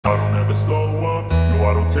never slow up, no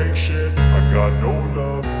I don't take shit. I got no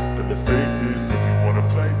love for the fakeness. If you wanna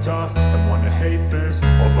play tough and wanna hate this,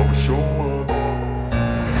 I'll always show up.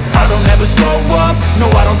 I don't ever slow up,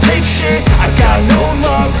 no I don't take shit. I got no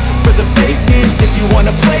love for the fakeness. If you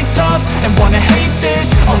wanna play tough and wanna hate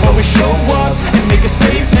this, I'll always show up and make a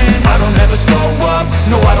statement. I don't ever slow up,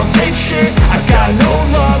 no I don't take shit. I got no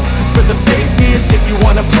love for the fakeness. If you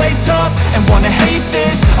wanna play tough and wanna hate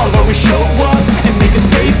this, I'll always show up and make a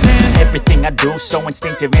statement. Everything I do so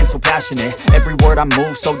instinctive and so passionate. Every word I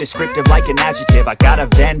move so descriptive like an adjective. I got a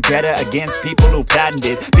vendetta against people who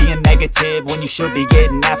patented being negative when you should be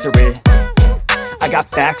getting after it. I got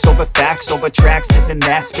facts over tracks, this and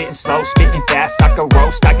that. Spitting slow, spitting fast. I could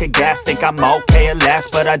roast, I could gas. Think I'm okay at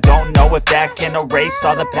last, but I don't know if that can erase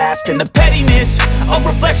all the past. And the pettiness, a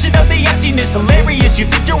reflection of the emptiness. Hilarious, you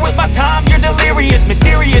think you're worth my time, you're delirious.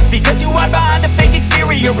 Mysterious, because you hide behind a fake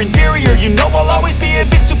exterior. Inferior, you know I'll always be a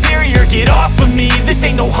bit superior. Get off of me, this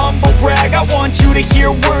ain't no humble brag. I want you to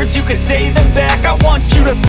hear words, you can say them back. I want you to